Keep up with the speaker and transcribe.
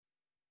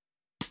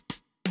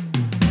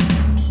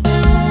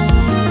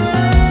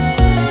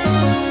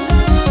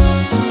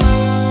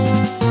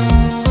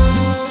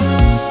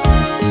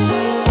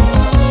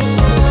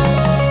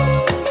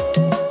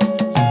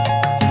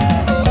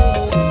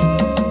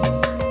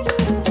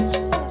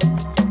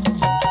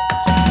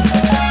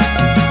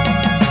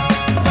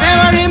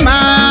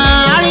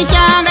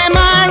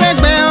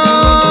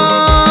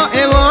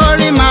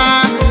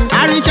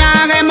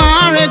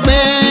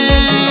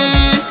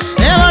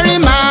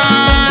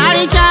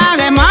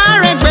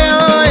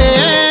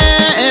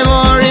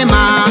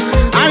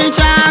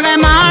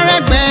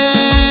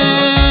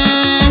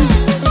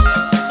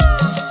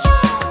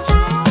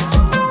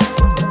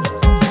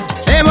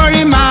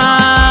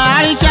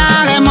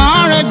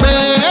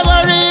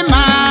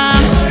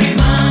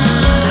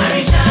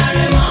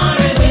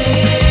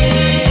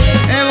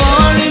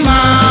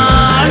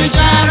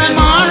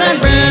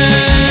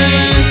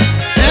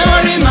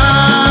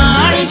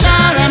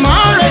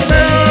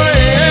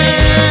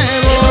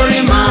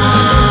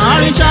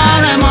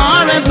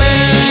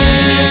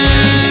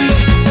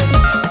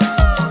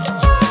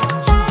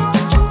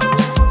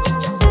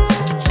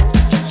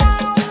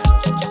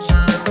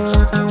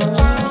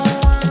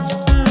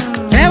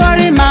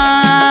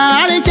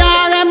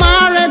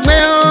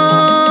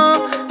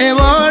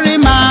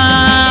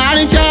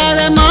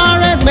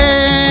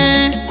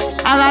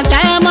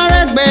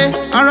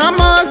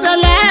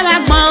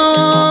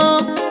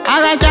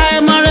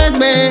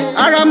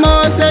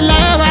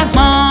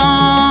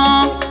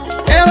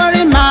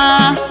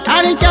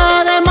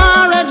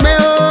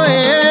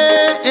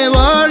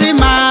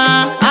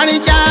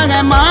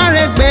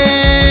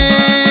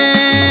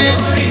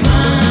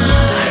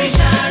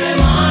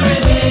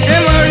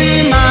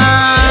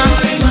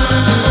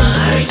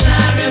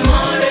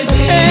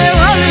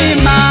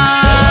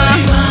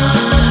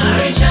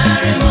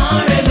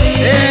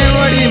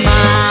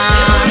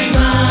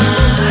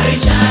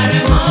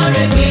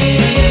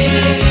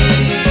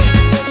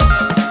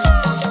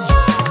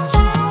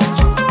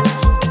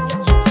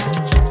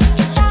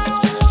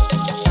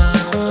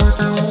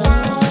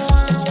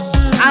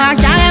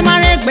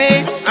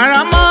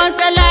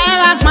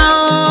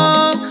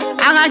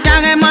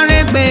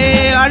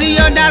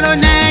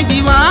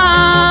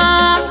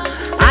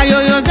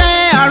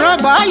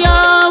yo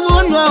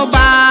uno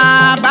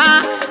baba.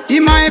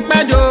 Imo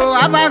ipedo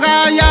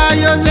abaga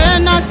yo se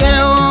no se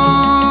o.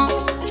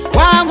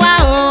 Wagwa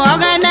o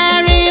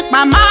ogeneri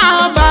pama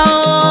obo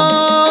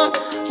o.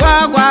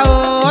 Wagwa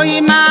o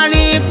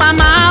imari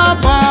pama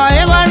obo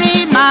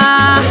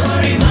Ehvorhemah.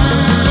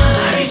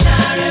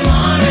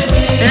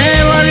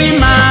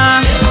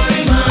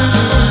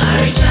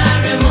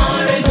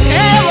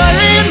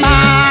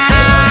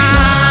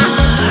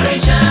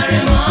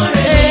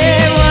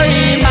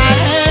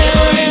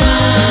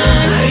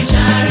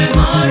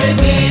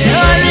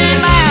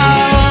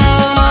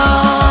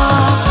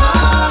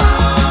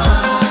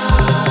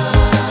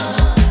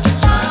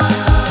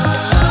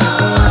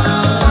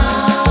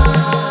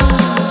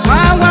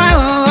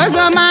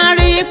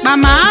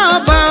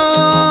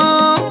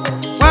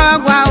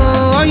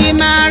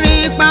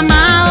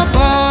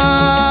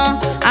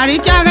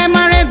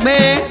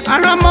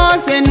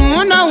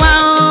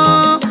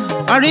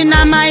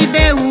 Orina mai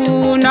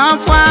bewu no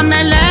fwa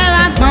mele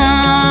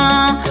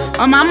wagbon.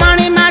 O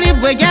mamori mari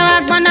bweje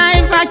wagbon na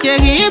ifa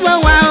cheri bo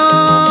wa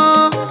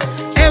o.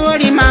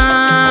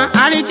 Ehvorhemah,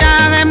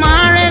 arichare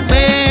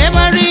moregbe.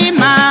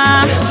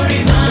 Ehvorhemah,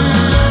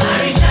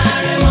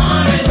 arichare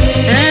moregbe.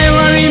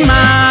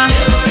 Ehvorhemah,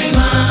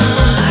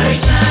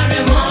 arichare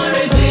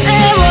moregbe.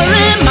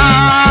 Ehvorhemah,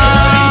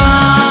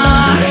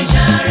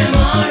 arichare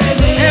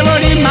moregbe.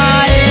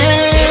 Ehvorhemah,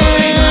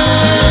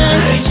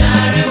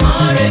 arichare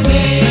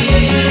moregbe.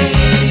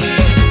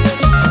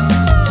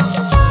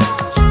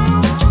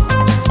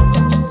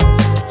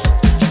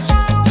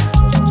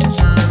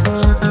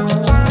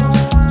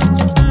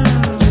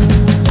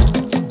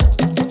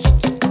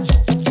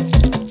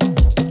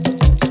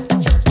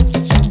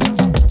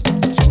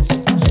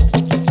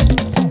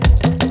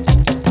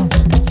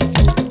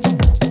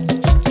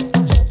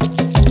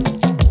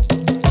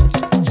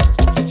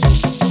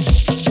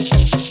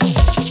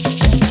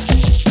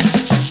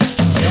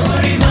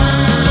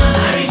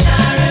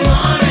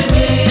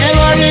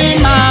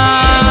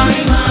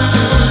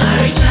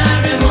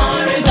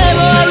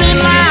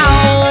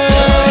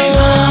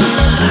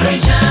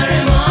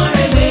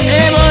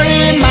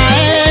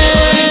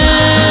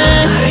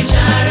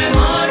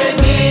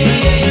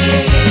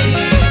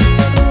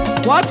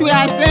 What we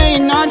are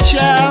saying in a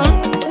nutshell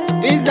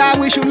is that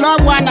we should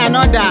love one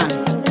another.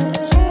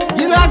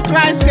 Jesus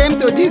Christ came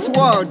to this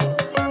world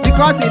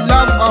because he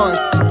loved us.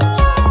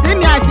 See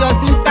me as your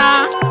sister,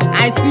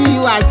 I see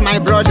you as my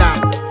brother.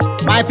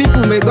 My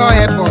people, may God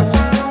help us.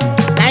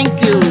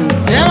 Thank you.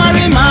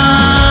 Ehvorhemah.